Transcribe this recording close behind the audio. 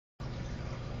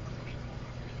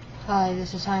Hi,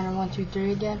 this is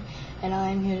Heiner123 again, and I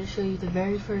am here to show you the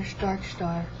very first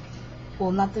Darkstar.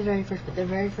 Well, not the very first, but the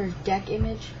very first deck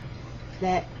image.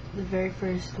 The very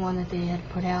first one that they had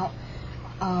put out.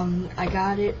 I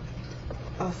got it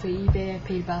off of eBay. I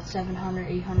paid about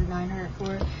 $700, $800, $900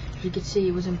 for it. As you can see,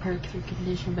 it was in perfect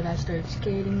condition, but I started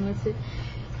skating with it.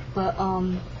 But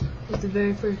it was the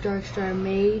very first Darkstar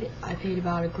made. I paid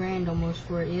about $1,000 almost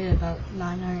for it. Yeah, about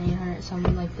 $900, $800,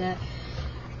 something like that.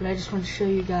 But I just want to show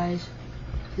you guys,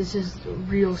 this is the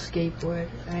real skateboard,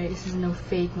 alright? This is no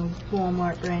fake, no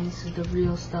Walmart brand, this is the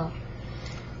real stuff.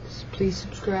 Please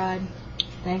subscribe.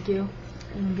 Thank you.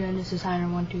 And again, this is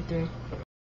Heiner123.